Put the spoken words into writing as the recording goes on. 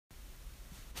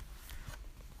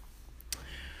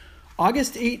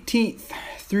August 18th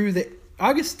through the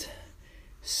August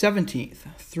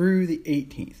 17th through the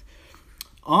 18th.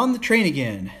 On the train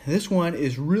again. This one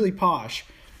is really posh.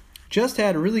 Just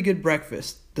had a really good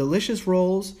breakfast. Delicious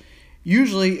rolls.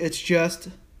 Usually it's just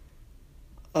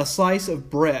a slice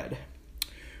of bread.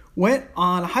 Went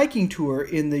on a hiking tour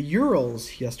in the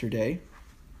Urals yesterday.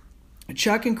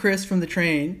 Chuck and Chris from the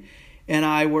train and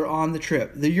I were on the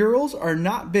trip. The Urals are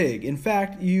not big. In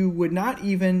fact, you would not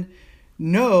even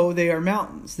know they are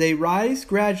mountains. They rise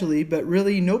gradually, but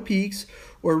really no peaks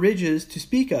or ridges to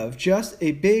speak of, just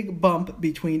a big bump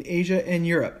between Asia and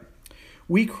Europe.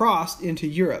 We crossed into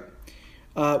Europe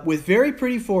with very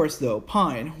pretty forests, though,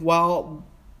 pine, wild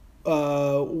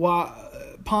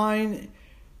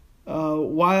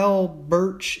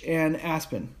birch, and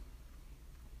aspen.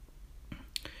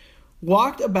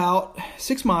 Walked about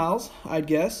 6 miles, I'd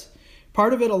guess,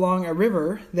 part of it along a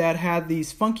river that had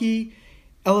these funky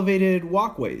elevated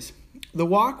walkways. The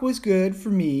walk was good for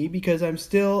me because I'm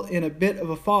still in a bit of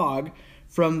a fog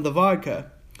from the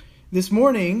vodka. This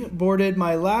morning, boarded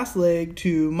my last leg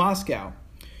to Moscow.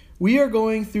 We are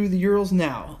going through the Urals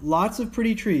now. Lots of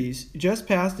pretty trees, just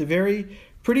past a very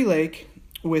pretty lake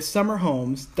with summer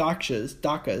homes,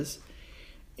 dakas,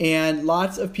 and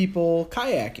lots of people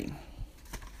kayaking.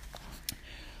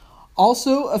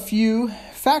 Also, a few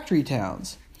factory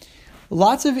towns.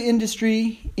 Lots of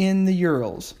industry in the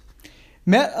Urals.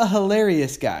 Met a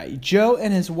hilarious guy, Joe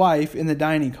and his wife, in the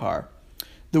dining car.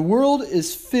 The world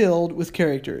is filled with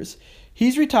characters.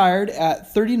 He's retired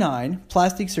at 39,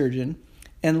 plastic surgeon,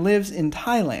 and lives in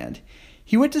Thailand.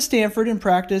 He went to Stanford and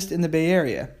practiced in the Bay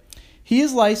Area. He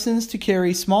is licensed to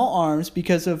carry small arms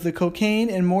because of the cocaine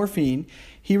and morphine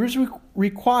he was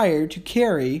required to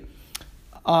carry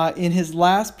in his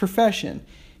last profession.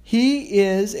 He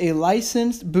is a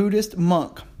licensed Buddhist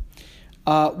monk.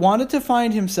 Wanted to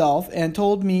find himself and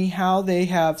told me how they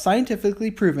have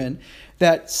scientifically proven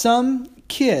that some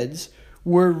kids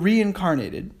were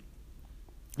reincarnated.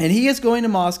 And he is going to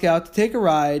Moscow to take a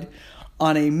ride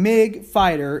on a MiG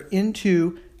fighter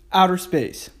into outer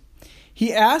space.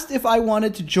 He asked if I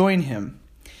wanted to join him.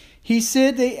 He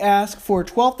said they asked for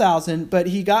 12,000, but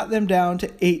he got them down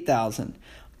to 8,000.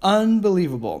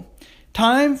 Unbelievable.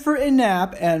 Time for a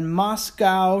nap and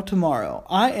Moscow tomorrow.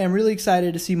 I am really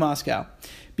excited to see Moscow.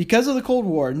 Because of the Cold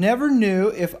War, never knew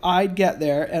if I'd get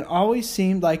there and always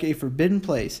seemed like a forbidden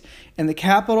place. And the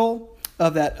capital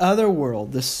of that other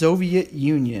world, the Soviet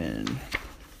Union.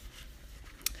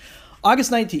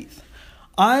 August 19th.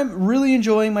 I'm really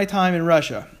enjoying my time in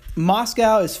Russia.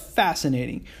 Moscow is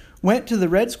fascinating. Went to the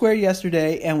Red Square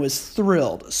yesterday and was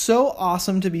thrilled. So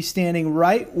awesome to be standing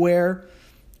right where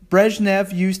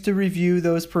Brezhnev used to review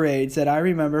those parades that I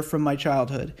remember from my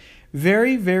childhood.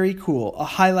 Very, very cool. A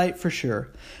highlight for sure.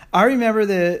 I remember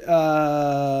the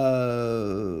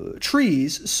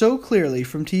trees so clearly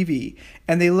from TV,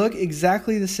 and they look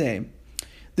exactly the same.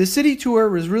 The city tour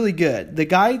was really good. The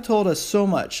guide told us so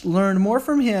much. Learned more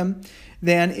from him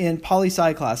than in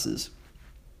poli-sci classes.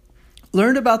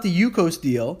 Learned about the Yukos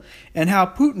deal and how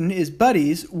Putin is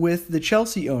buddies with the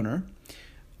Chelsea owner.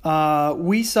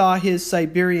 We saw his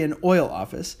Siberian oil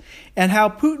office, and how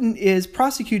Putin is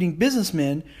prosecuting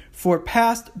businessmen for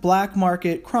past black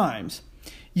market crimes.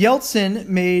 Yeltsin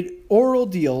made oral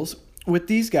deals with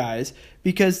these guys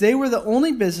because they were the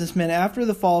only businessmen after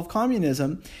the fall of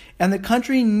communism, and the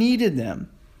country needed them.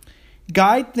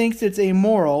 Guide thinks it's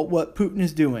amoral what Putin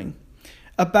is doing.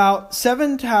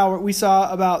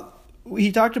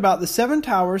 He talked about the 7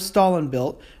 towers Stalin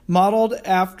built, modeled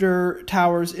after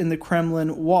towers in the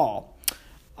Kremlin wall,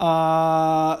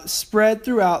 spread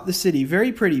throughout the city.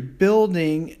 Very pretty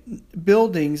buildings,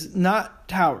 not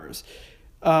towers.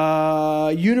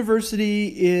 University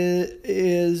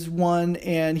is one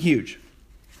and huge.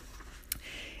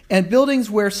 And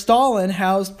buildings where Stalin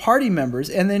housed party members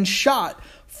and then shot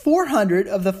 400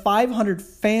 of the 500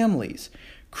 families.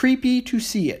 Creepy to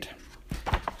see it.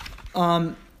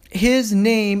 His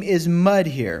name is Mud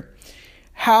here.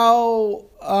 How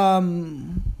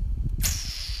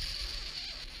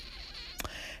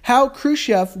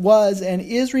Khrushchev was and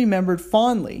is remembered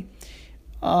fondly.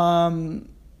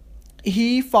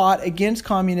 He fought against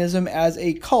communism as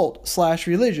a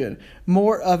cult/religion,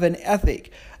 more of an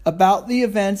ethic. About the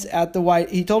events at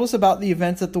he told us about the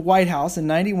events at the White House in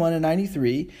 91 and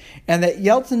 93, and that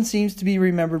Yeltsin seems to be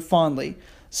remembered fondly.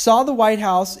 Saw the White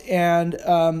House and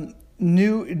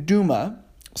New Duma,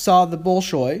 saw the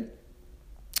Bolshoi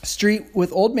Street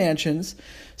with old mansions,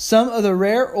 some of the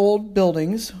rare old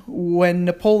buildings when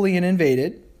Napoleon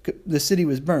invaded, the city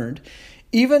was burned,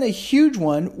 even a huge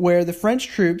one where the French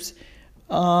troops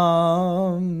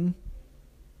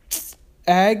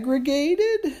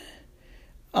aggregated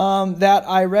that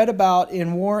I read about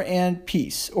in War and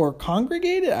Peace, or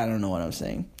congregated? I don't know what I'm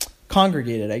saying.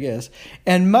 Congregated, I guess.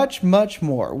 And much, much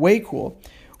more. Way cool.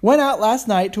 Went out last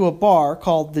night to a bar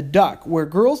called The Duck, where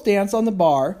girls dance on the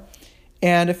bar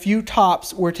and a few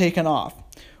tops were taken off.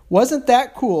 Wasn't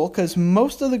that cool, because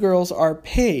most of the girls are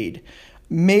paid,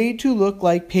 made to look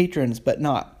like patrons, but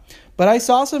not. But I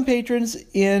saw some patrons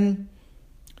in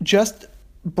just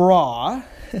bra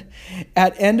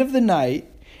at end of the night,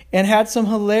 and had some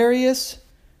hilarious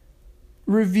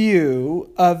review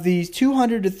of these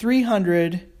 200 to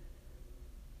 300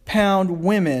 pound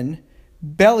women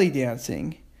belly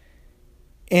dancing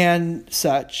and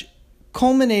such,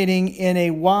 culminating in a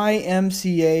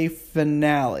YMCA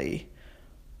finale.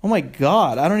 Oh my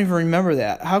God, I don't even remember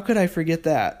that. How could I forget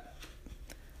that?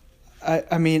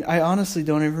 I mean, I honestly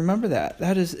don't even remember that.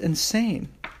 That is insane.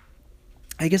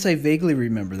 I guess I vaguely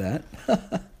remember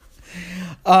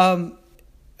that.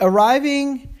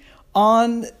 Arriving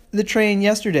on the train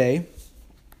yesterday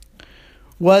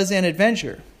was an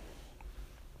adventure.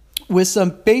 With some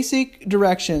basic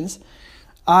directions,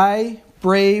 I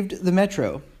braved the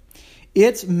metro.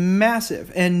 It's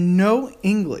massive and no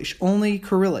English, only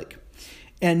Cyrillic,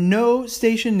 and no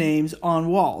station names on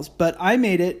walls, but I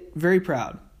made it very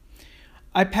proud.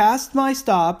 I passed my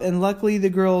stop, and luckily the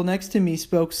girl next to me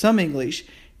spoke some English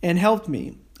and helped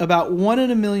me, about 1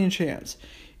 in a million chance.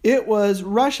 It was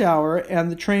rush hour and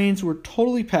the trains were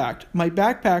totally packed. My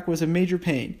backpack was a major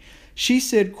pain. She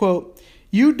said, quote,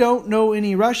 "You don't know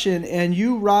any Russian and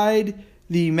you ride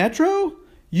the metro?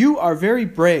 You are very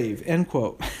brave," end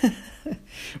quote.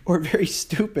 Or very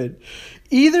stupid.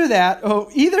 Either that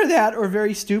or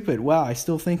very stupid. Wow, I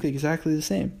still think exactly the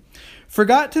same.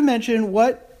 Forgot to mention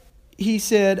what he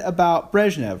said about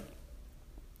Brezhnev,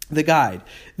 the guide.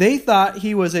 They thought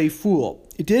he was a fool.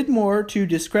 It did more to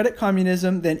discredit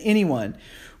communism than anyone,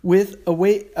 with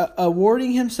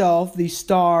awarding himself the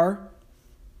star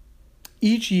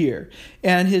each year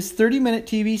and his 30-minute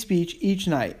TV speech each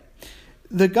night.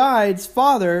 The guide's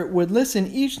father would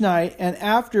listen each night, and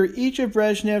after each of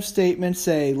Brezhnev's statements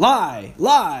say, "Lie,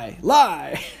 lie,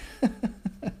 lie."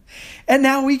 And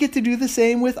now we get to do the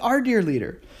same with our dear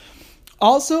leader.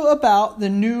 Also about the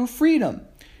new freedom.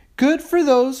 Good for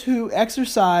those who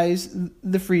exercise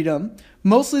the freedom,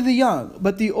 mostly the young,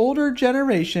 but the older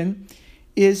generation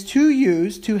is too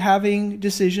used to having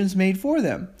decisions made for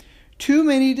them. Too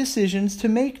many decisions to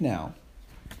make now.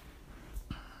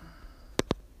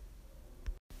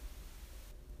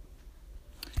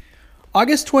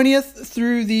 August 20th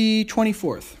through the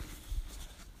 24th.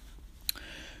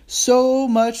 So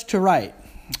much to write.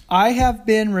 I have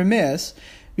been remiss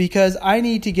because I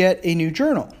need to get a new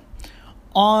journal.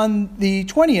 On the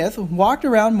 20th, walked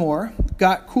around more,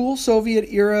 got cool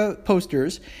Soviet-era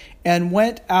posters, and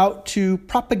went out to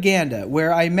Propaganda,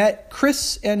 where I met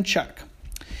Chris and Chuck.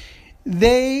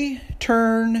 They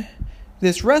turn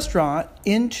this restaurant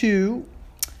into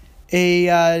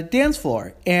a dance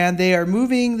floor, and they are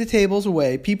moving the tables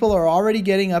away. People are already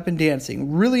getting up and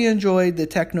dancing. Really enjoyed the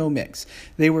techno mix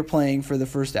they were playing for the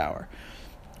first hour.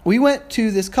 We went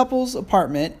to this couple's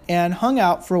apartment and hung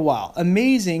out for a while.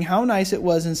 Amazing how nice it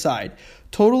was inside.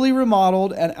 Totally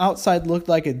remodeled, and outside looked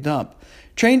like a dump.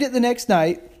 Trained it the next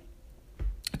night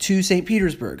to St.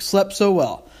 Petersburg. Slept so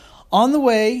well. On the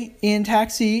way in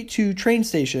taxi to train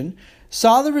station,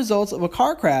 saw the results of a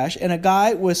car crash, and a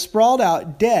guy was sprawled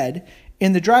out dead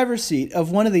in the driver's seat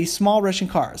of one of these small Russian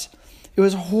cars. It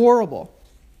was horrible.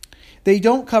 They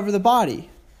don't cover the body.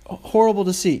 Horrible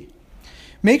to see.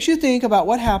 Makes you think about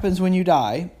what happens when you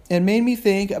die, and made me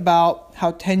think about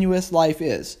how tenuous life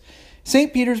is.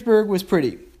 St. Petersburg was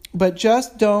pretty, but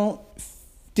just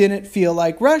didn't feel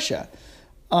like Russia,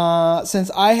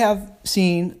 since I have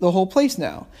seen the whole place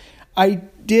now. I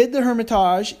did the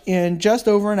Hermitage in just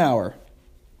over an hour.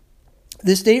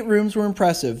 The staterooms were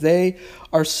impressive. They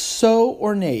are so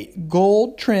ornate.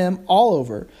 Gold trim all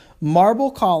over. Marble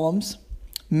columns.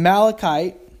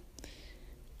 Malachite.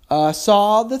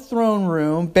 Saw the throne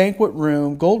room, banquet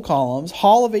room, gold columns.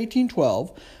 Hall of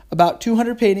 1812. About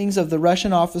 200 paintings of the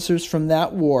Russian officers from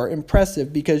that war.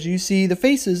 Impressive because you see the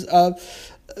faces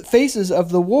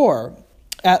of the war,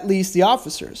 at least the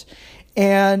officers.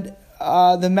 And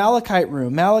the Malachite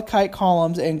room, Malachite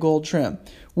columns and gold trim,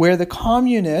 where the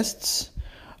communists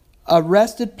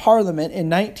arrested Parliament in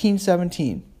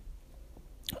 1917.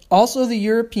 Also the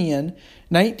European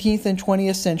 19th and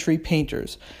 20th century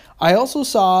painters. I also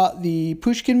saw the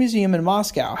Pushkin Museum in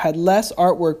Moscow. Had less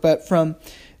artwork, but from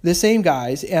the same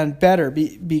guys, and better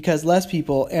because less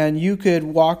people, and you could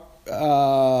walk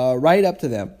right up to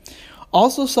them.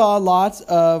 Also saw lots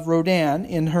of Rodin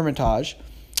in Hermitage,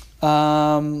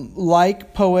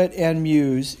 like Poet and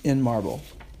Muse in Marble.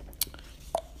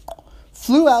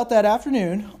 Flew out that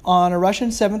afternoon on a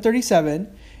Russian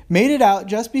 737, made it out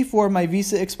just before my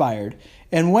visa expired,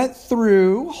 and went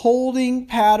through holding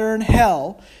pattern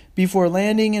hell before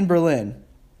landing in Berlin.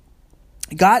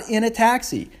 Got in a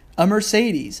taxi, a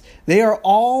Mercedes. They are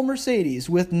all Mercedes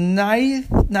with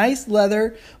nice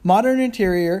leather, modern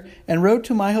interior, and rode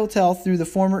to my hotel through the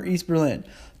former East Berlin.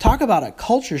 Talk about a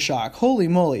culture shock. Holy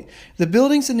moly. The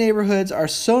buildings and neighborhoods are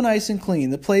so nice and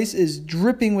clean. The place is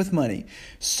dripping with money.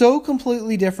 So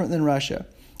completely different than Russia.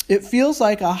 It feels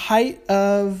like a height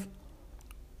of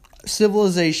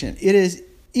civilization. It is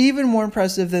even more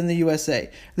impressive than the USA.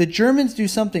 The Germans do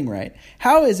something right.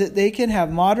 How is it they can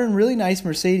have modern, really nice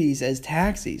Mercedes as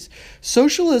taxis?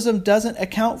 Socialism doesn't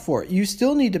account for it. You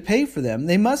still need to pay for them.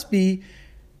 They must be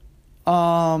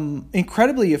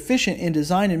incredibly efficient in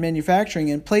design and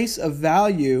manufacturing and place a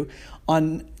value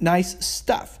on nice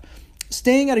stuff.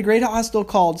 Staying at a great hostel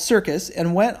called Circus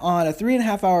and went on a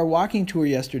 3.5-hour walking tour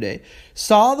yesterday.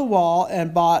 Saw the wall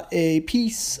and bought a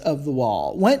piece of the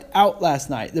wall. Went out last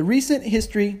night. The recent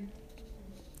history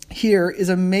here is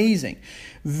amazing.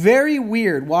 Very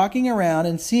weird walking around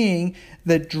and seeing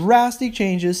the drastic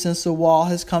changes since the wall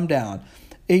has come down.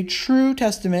 A true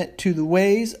testament to the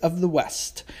ways of the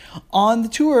West. On the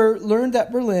tour, learned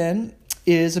that Berlin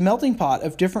is a melting pot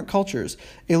of different cultures.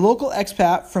 A local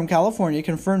expat from California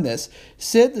confirmed this,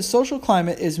 said the social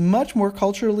climate is much more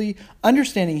culturally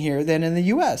understanding here than in the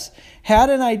U.S. Had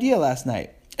an idea last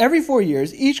night. Every 4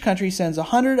 years, each country sends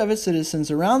 100 of its citizens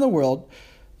around the world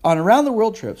on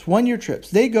around-the-world trips, one-year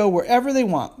trips. They go wherever they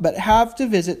want, but have to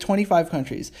visit 25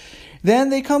 countries. Then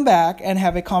they come back and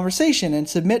have a conversation and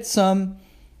submit some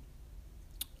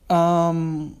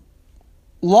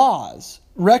laws,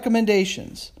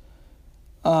 recommendations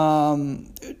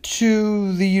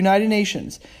to the United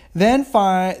Nations. Then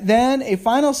a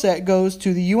final set goes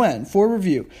to the UN for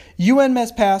review. UN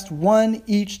must pass one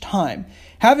each time.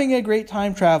 Having a great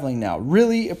time traveling now.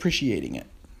 Really appreciating it.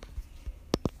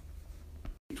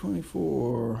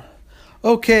 24.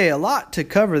 Okay, a lot to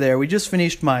cover there. We just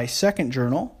finished my second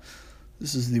journal.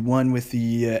 This is the one with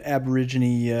the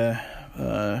Aborigine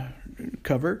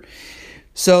cover.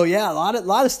 So yeah, a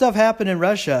lot of stuff happened in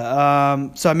Russia.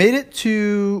 So I made it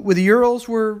to where the Urals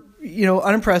were,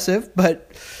 unimpressive,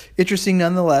 but interesting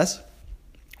nonetheless.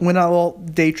 Went on a little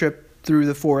day trip through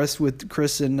the forest with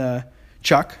Chris and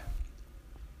Chuck,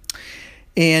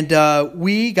 and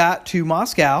we got to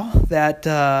Moscow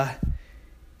the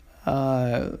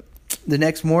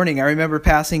next morning. I remember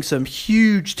passing some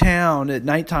huge town at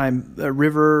nighttime, a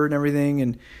river and everything,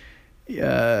 and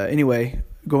anyway,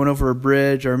 going over a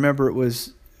bridge. I remember it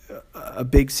was a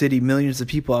big city, millions of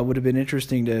people. It would have been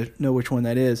interesting to know which one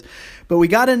that is. But we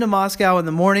got into Moscow in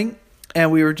the morning,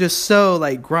 and we were just so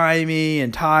grimy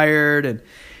and tired,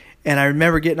 and I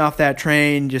remember getting off that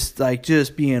train just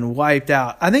being wiped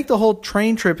out. I think the whole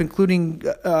train trip, including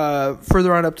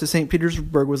further on up to St.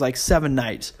 Petersburg, was 7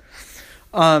 nights.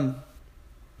 And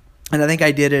I think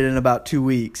I did it in about 2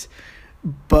 weeks,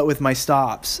 but with my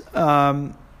stops.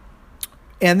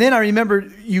 And then I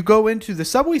remember you go into the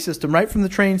subway system right from the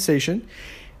train station,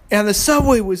 and the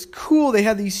subway was cool. They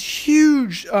had these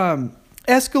huge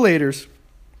escalators.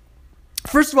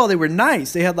 First of all, they were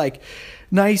nice. They had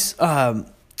nice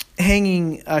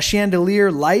hanging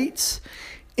chandelier lights,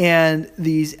 and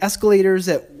these escalators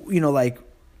that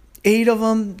 8 of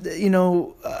them,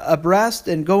 abreast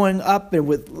and going up and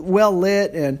with well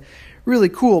lit and really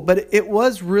cool. But it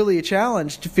was really a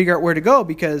challenge to figure out where to go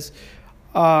because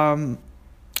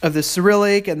of the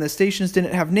Cyrillic, and the stations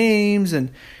didn't have names.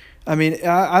 And I mean,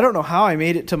 I don't know how I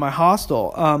made it to my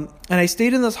hostel. And I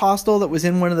stayed in this hostel that was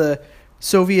in one of the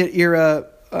Soviet era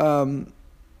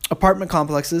apartment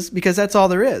complexes because that's all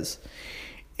there is.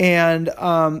 And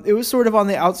it was sort of on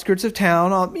the outskirts of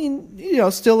town. I mean,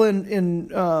 still in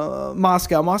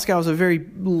Moscow. Moscow is a very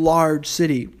large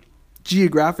city,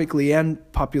 geographically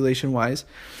and population-wise.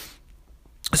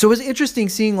 So it was interesting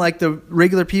seeing the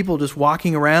regular people just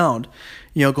walking around,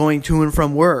 going to and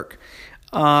from work.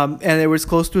 And it was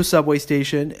close to a subway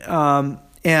station.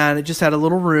 And it just had a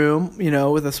little room,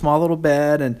 with a small little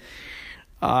bed. And,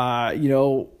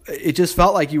 it just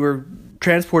felt like you were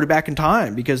transported back in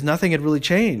time because nothing had really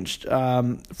changed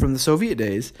from the Soviet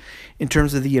days in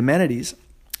terms of the amenities.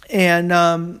 And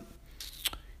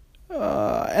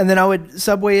then I would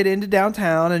subway it into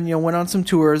downtown and, went on some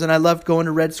tours. And I loved going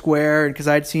to Red Square because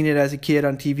I'd seen it as a kid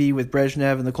on TV with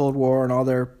Brezhnev and the Cold War and all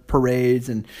their parades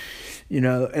and, and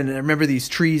I remember these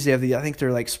trees. They have I think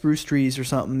they're like spruce trees or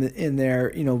something in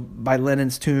there, by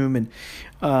Lenin's tomb. And,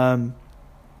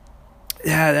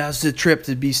 that was a trip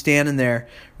to be standing there,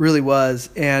 really was.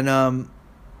 And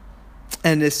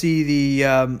to see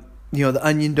the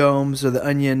onion domes or the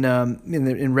onion,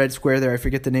 in Red Square there, I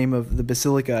forget the name of the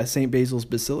basilica, St. Basil's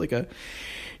Basilica.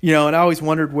 And I always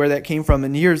wondered where that came from,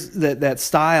 and here's that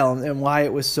style and why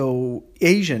it was so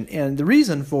Asian. And the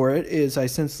reason for it is, I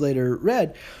since later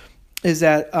read, is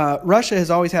that Russia has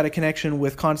always had a connection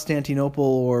with Constantinople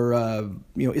or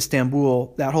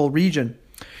Istanbul, that whole region,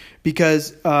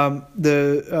 because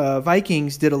the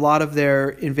Vikings did a lot of their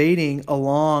invading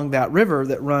along that river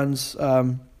that runs.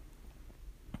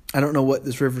 I don't know what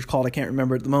this river is called. I can't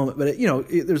remember at the moment. But,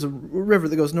 there's a river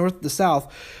that goes north to south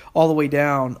all the way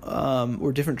down,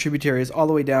 or different tributaries all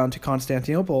the way down to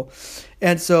Constantinople.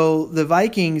 And so the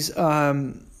Vikings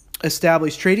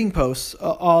established trading posts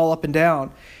all up and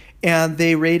down, and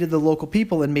they raided the local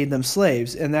people and made them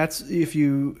slaves. And that's, if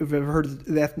you've ever heard of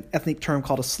the ethnic term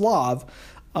called a Slav,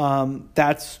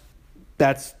 that's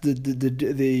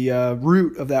the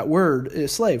root of that word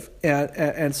is slave,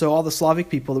 and so all the Slavic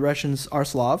people, the Russians are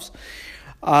Slavs,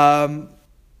 and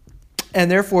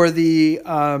therefore and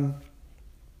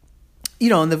the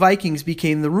Vikings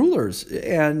became the rulers,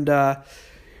 and so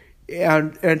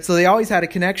they always had a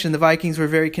connection. The Vikings were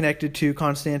very connected to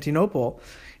Constantinople,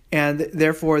 and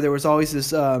therefore there was always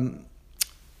this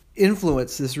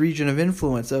influence, this region of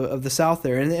influence of the south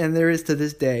there, and there is to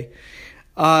this day.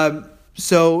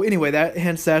 So anyway,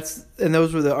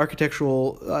 those were the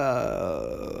architectural,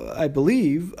 I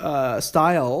believe,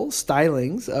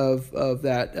 stylings of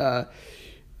that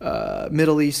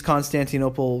Middle East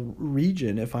Constantinople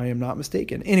region, if I am not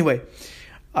mistaken. Anyway,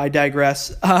 I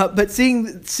digress. But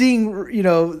seeing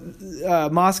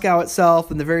Moscow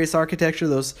itself and the various architecture,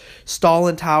 those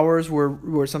Stalin towers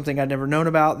were something I'd never known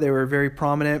about. They were very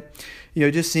prominent.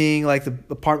 Just seeing like the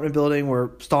apartment building where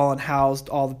Stalin housed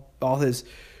all his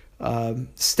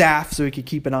staff so he could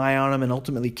keep an eye on them and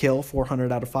ultimately kill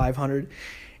 400 out of 500.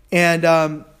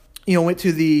 And, went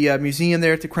to the museum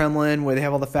there at the Kremlin where they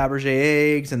have all the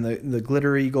Fabergé eggs and the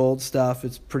glittery gold stuff.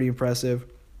 It's pretty impressive.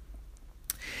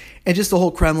 And just the whole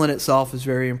Kremlin itself is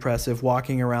very impressive,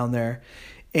 walking around there.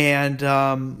 And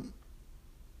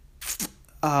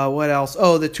what else?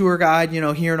 Oh, the tour guide,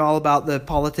 hearing all about the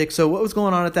politics. So what was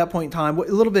going on at that point in time? A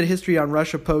little bit of history on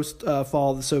Russia post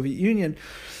fall of the Soviet Union.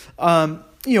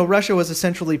 Russia was a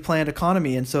centrally planned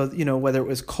economy. And so, whether it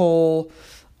was coal,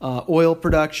 oil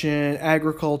production,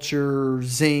 agriculture,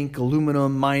 zinc,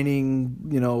 aluminum,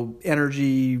 mining,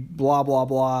 energy, blah, blah,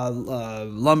 blah,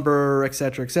 lumber, et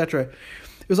cetera, et cetera.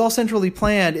 It was all centrally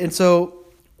planned. And so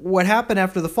what happened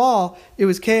after the fall, it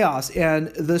was chaos. And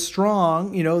the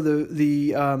strong,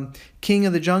 the king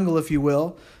of the jungle, if you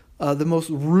will, the most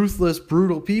ruthless,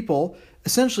 brutal people,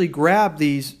 essentially grabbed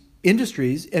these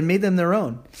industries and made them their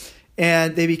own.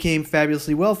 And they became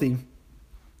fabulously wealthy.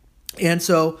 And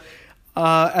so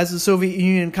as the Soviet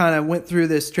Union kind of went through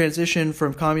this transition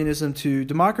from communism to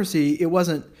democracy, it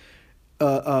wasn't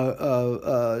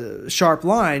a sharp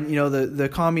line.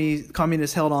 The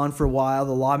communists held on for a while,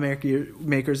 the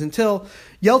lawmakers, until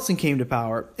Yeltsin came to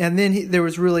power. And then there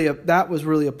was really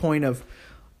a point of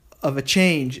a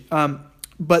change.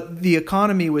 But the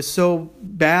economy was so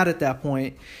bad at that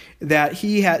point that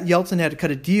Yeltsin had to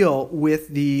cut a deal with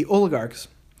the oligarchs.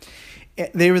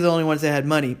 They were the only ones that had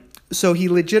money. So he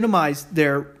legitimized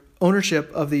their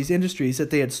ownership of these industries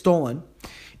that they had stolen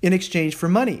in exchange for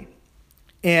money.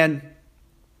 And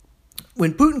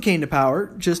when Putin came to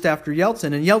power, just after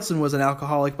Yeltsin, and Yeltsin was an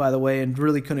alcoholic, by the way, and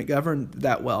really couldn't govern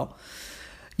that well.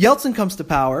 Yeltsin comes to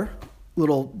power,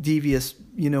 little devious,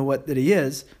 that he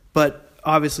is, but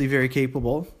obviously very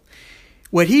capable.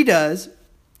 What he does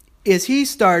is he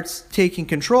starts taking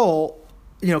control,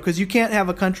 because you can't have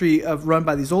a country run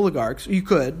by these oligarchs. You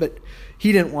could, but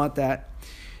he didn't want that.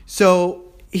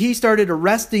 So he started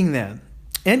arresting them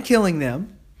and killing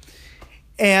them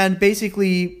and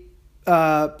basically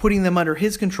putting them under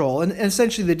his control. And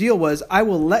essentially the deal was, I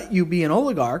will let you be an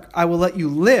oligarch. I will let you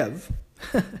live.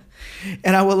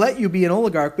 And I will let you be an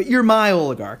oligarch, but you're my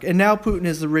oligarch. And now Putin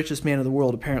is the richest man in the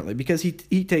world, apparently, because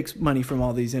he takes money from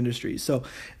all these industries. So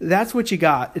that's what you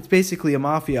got. It's basically a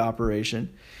mafia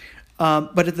operation.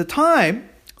 But at the time,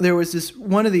 there was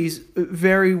one of these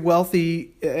very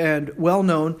wealthy and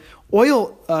well-known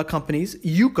oil companies,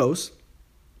 Yukos.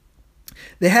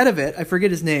 The head of it, I forget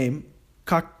his name,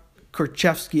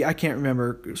 Korchevsky, I can't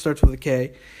remember, it starts with a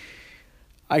K.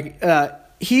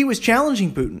 He was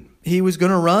challenging Putin. He was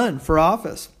going to run for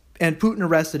office, and Putin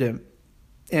arrested him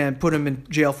and put him in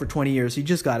jail for 20 years. He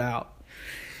just got out.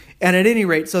 And at any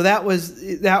rate, so that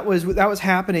was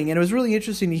happening, and it was really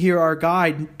interesting to hear our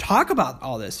guide talk about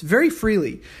all this very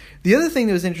freely. The other thing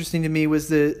that was interesting to me was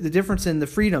the difference in the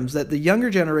freedoms, that the younger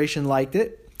generation liked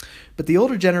it, but the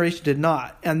older generation did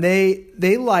not, and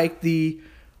they liked the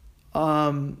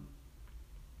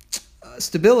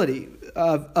stability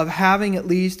of having at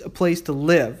least a place to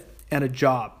live and a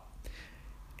job,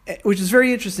 which is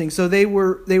very interesting. So they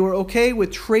were okay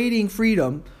with trading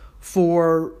freedom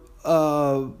for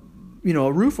a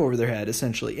roof over their head,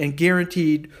 essentially, and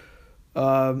guaranteed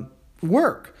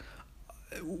work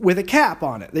with a cap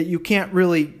on it that you can't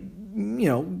really,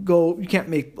 you can't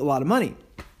make a lot of money.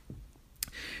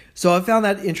 So I found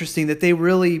that interesting, that they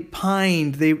really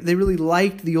pined, they really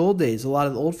liked the old days, a lot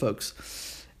of the old folks.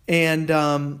 And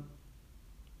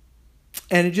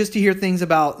just to hear things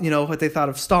about, what they thought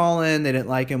of Stalin, they didn't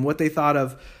like him, what they thought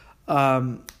of,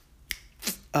 I'm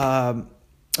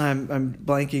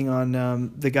blanking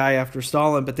on the guy after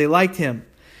Stalin, but they liked him.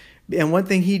 And one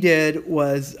thing he did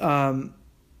was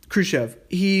Khrushchev.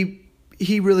 He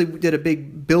really did a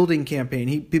big building campaign.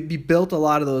 He built a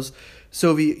lot of those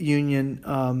Soviet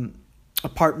Union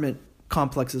apartment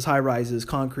complexes, high rises,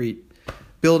 concrete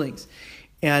buildings,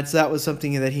 and so that was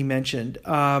something that he mentioned.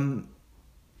 And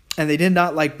they did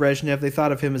not like Brezhnev. They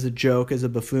thought of him as a joke, as a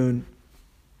buffoon.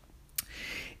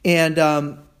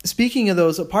 And speaking of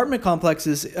those apartment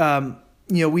complexes,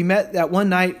 we met that one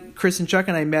night. Chris and Chuck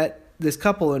and I met this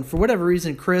couple, and for whatever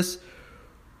reason, Chris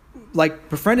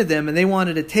befriended them, and they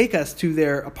wanted to take us to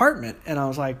their apartment. And I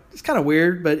was like, it's kind of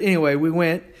weird, but anyway, we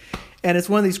went, and it's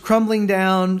one of these crumbling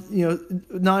down,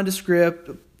 nondescript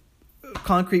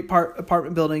concrete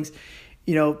apartment buildings.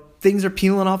 Things are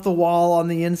peeling off the wall on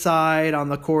the inside, on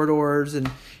the corridors,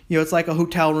 and it's like a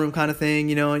hotel room kind of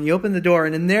thing, and you open the door,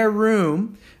 and in their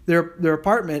room, their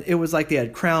apartment, it was like they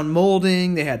had crown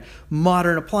molding, they had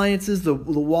modern appliances, the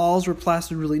walls were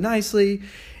plastered really nicely,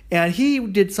 and he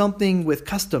did something with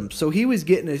customs, so he was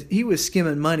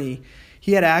skimming money,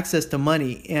 he had access to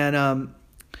money, and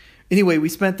anyway, we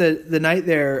spent the night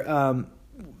there.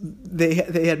 They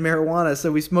had marijuana,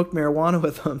 so we smoked marijuana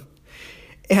with them.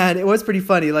 And it was pretty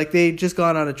funny. They'd just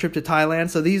gone on a trip to Thailand.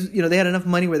 So these, they had enough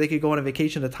money where they could go on a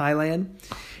vacation to Thailand.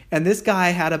 And this guy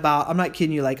had about, I'm not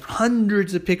kidding you,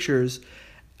 hundreds of pictures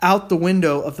out the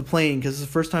window of the plane, because it's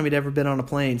the first time he'd ever been on a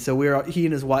plane. So he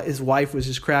and his wife was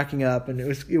just cracking up, and it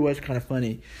was kind of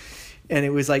funny. And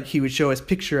it was like he would show us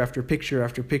picture after picture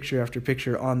after picture after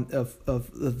picture of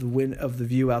the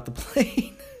view out the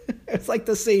plane. It's like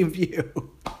the same view.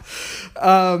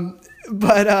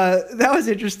 But that was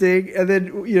interesting. And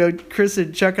then, Chris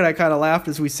and Chuck and I kind of laughed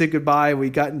as we said goodbye. We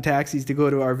got in taxis to go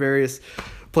to our various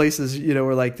places.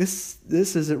 We're like, this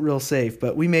isn't real safe,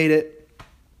 but we made it.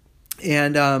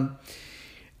 And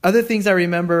other things I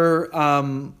remember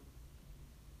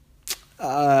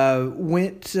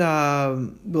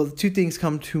two things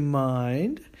come to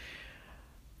mind.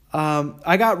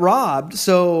 I got robbed,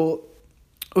 so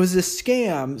it was a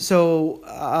scam. So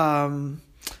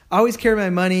I always carry my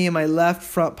money in my left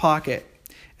front pocket.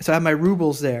 So I have my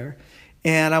rubles there.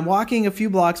 And I'm walking a few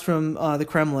blocks from the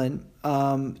Kremlin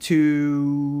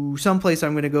to some place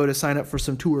I'm going to go to sign up for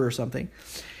some tour or something.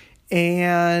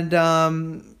 And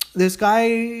this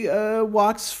guy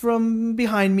walks from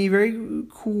behind me, very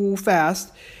cool,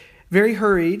 fast, very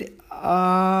hurried,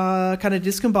 kind of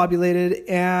discombobulated,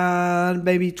 and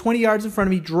maybe 20 yards in front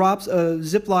of me drops a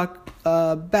Ziploc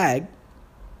bag.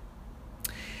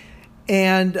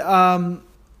 And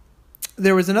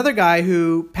there was another guy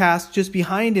who passed just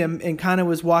behind him and kind of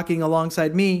was walking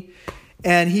alongside me.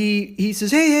 And he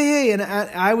says, hey. And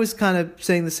I was kind of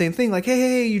saying the same thing, like,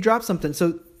 hey, you dropped something.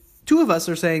 So two of us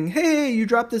are saying, hey, you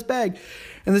dropped this bag.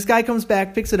 And this guy comes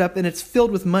back, picks it up, and it's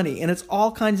filled with money. And it's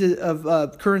all kinds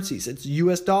of currencies. It's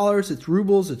US dollars, it's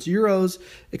rubles, it's euros,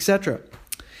 etc.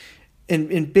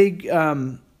 In big,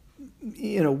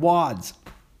 wads.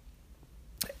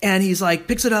 And he's like,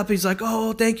 picks it up. He's like,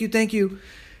 oh, thank you.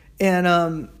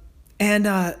 And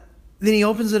then he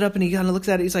opens it up and he kind of looks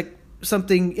at it. He's like,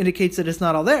 something indicates that it's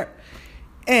not all there.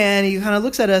 And he kind of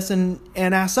looks at us and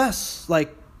asks us,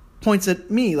 points at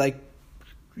me,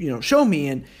 show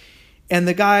me. And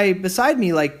the guy beside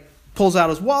me, pulls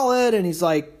out his wallet and he's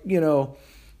like, I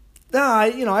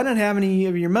don't have any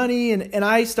of your money. And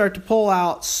I start to pull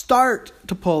out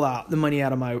the money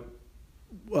out of my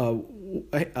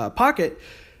pocket.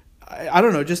 I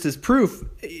don't know, just as proof.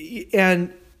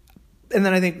 And then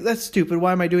I think, that's stupid.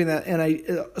 Why am I doing that?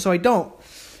 And so I don't.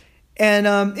 And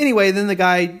anyway, then the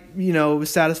guy, was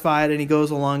satisfied and he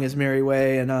goes along his merry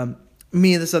way. And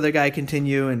me and this other guy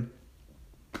continue. And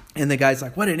And the guy's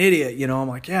like, what an idiot, you know. I'm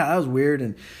like, yeah, that was weird.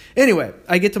 And anyway,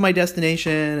 I get to my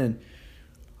destination, and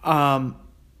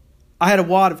I had a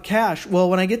wad of cash. Well,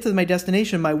 when I get to my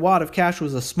destination, my wad of cash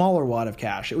was a smaller wad of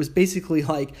cash. It was basically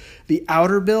like the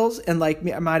outer bills, and like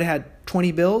I might have had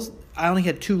 20 bills. I only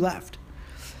had 2 left.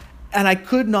 And I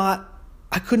could not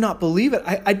believe it.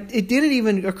 It didn't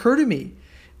even occur to me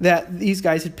that these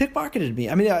guys had pickpocketed me.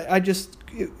 I mean, I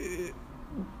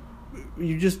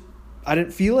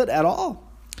didn't feel it at all.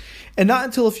 And not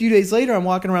until a few days later, I'm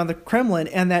walking around the Kremlin,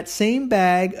 and that same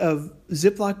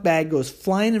Ziploc bag goes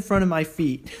flying in front of my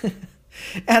feet.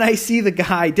 And I see the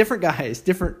guy, different guys,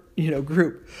 different,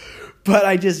 group. But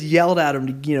I just yelled at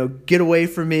him to, get away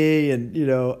from me. And,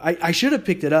 I should have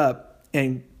picked it up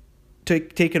and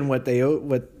taken what they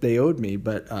owed me.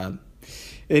 But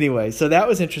anyway, so that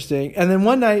was interesting. And then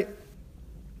one night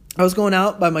I was going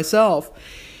out by myself,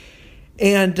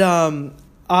 and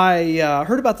I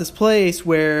heard about this place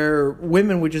where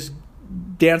women would just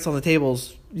dance on the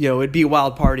tables. It'd be a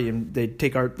wild party, and they'd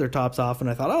take their tops off. And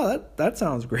I thought, oh, that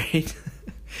sounds great.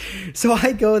 So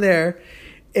I go there,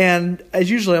 and as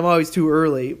usually, I'm always too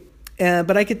early.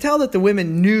 But I could tell that the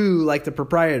women knew, like, the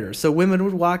proprietors. So women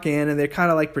would walk in, and they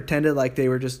kind of like pretended like they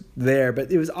were just there,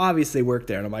 but it was obvious they worked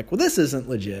there. And I'm like, well, this isn't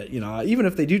legit. Even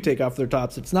if they do take off their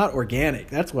tops, it's not organic.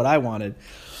 That's what I wanted.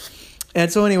 And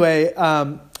so anyway,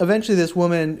 eventually this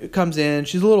woman comes in.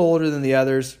 She's a little older than the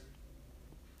others,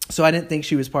 so I didn't think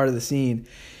she was part of the scene.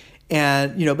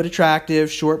 And, but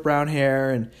attractive, short brown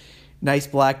hair and nice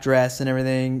black dress and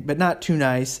everything, but not too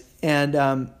nice.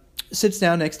 And sits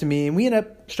down next to me, and we end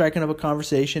up striking up a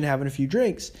conversation, having a few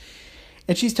drinks.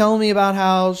 And she's telling me about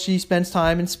how she spends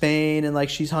time in Spain, and like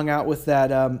she's hung out with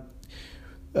that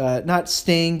not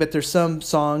Sting, but there's some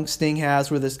song Sting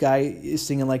has where this guy is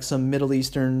singing like some Middle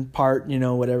Eastern part,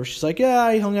 whatever. She's like, yeah,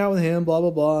 I hung out with him, blah,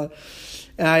 blah, blah.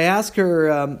 And I ask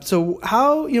her, so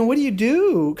how, what do you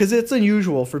do? Because it's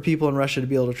unusual for people in Russia to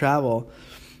be able to travel,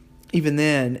 even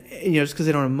then, just because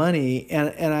they don't have money.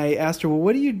 And I asked her, well,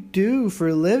 what do you do for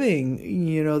a living,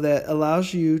 that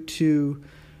allows you to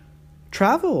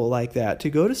travel like that, to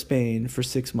go to Spain for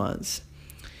 6 months?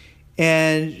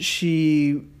 And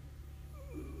she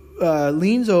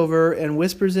leans over and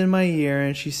whispers in my ear,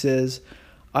 and she says,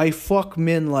 I fuck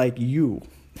men like you.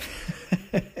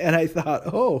 And I thought,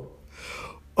 oh,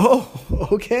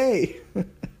 okay.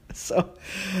 So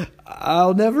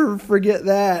I'll never forget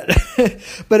that.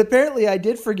 But apparently I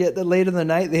did forget that late in the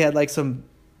night they had like some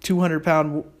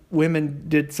 200-pound women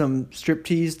did some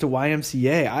striptease to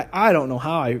YMCA. I don't know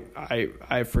how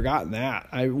I've forgotten that.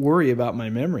 I worry about my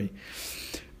memory.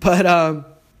 But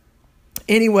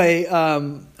anyway,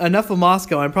 enough of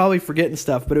Moscow. I'm probably forgetting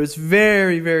stuff, but it was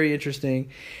very, very interesting.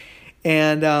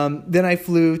 And then I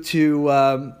flew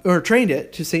trained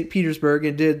it to St. Petersburg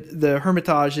and did the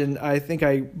Hermitage, and I think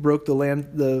I broke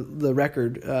the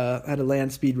record. I had a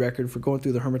land speed record for going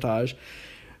through the Hermitage.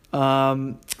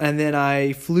 And then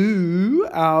I flew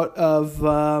out of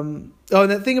and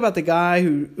that thing about the guy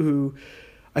who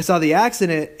I saw the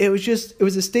accident, it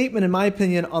was a statement, in my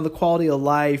opinion, on the quality of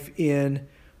life in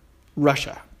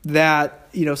Russia. That,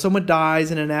 someone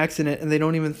dies in an accident and they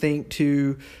don't even think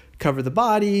to cover the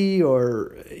body,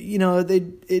 or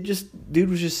dude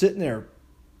was just sitting there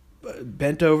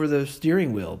bent over the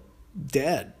steering wheel,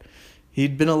 dead.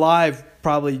 He'd been alive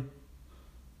probably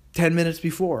 10 minutes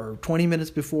before or 20 minutes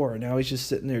before, and now he's just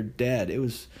sitting there dead. It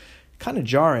was kind of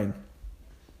jarring.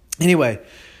 Anyway,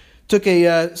 took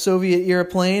a Soviet era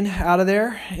plane out of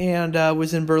there and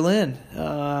was in Berlin,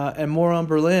 and more on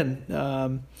Berlin.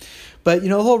 But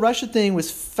the whole Russia thing was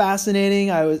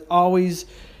fascinating. I was always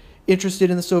interested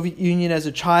in the Soviet Union as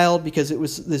a child because it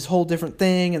was this whole different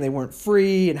thing, and they weren't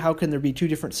free, and how can there be two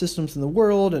different systems in the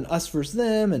world, and us versus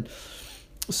them? And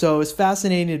so it was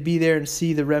fascinating to be there and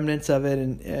see the remnants of it,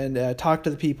 and talk to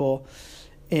the people.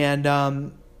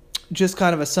 And just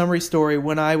kind of a summary story,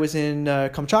 when I was in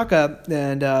Kamchatka,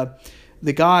 and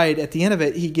the guide at the end of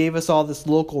it, he gave us all this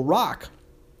local rock,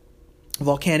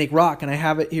 volcanic rock, and I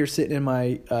have it here sitting in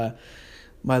my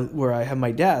where I have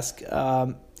my desk.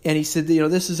 And he said,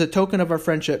 this is a token of our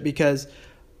friendship because,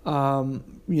 at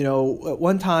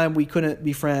one time we couldn't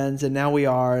be friends and now we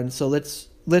are. And so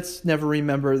let's never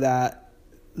remember that.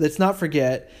 Let's not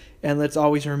forget, and let's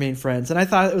always remain friends. And I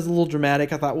thought it was a little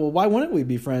dramatic. I thought, well, why wouldn't we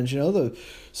be friends? The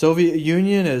Soviet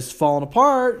Union has fallen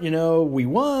apart. We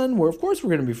won. Of course we're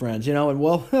going to be friends, And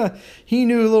well, he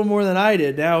knew a little more than I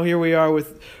did. Now here we are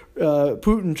with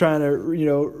Putin trying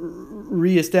to,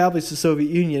 reestablish the Soviet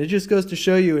Union. It just goes to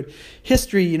show you in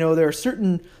history, there are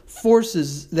certain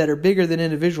forces that are bigger than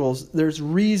individuals. There's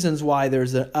reasons why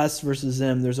there's an us versus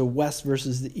them. There's a West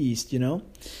versus the East,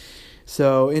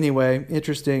 So anyway,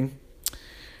 interesting.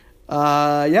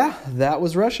 Yeah, that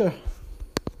was Russia.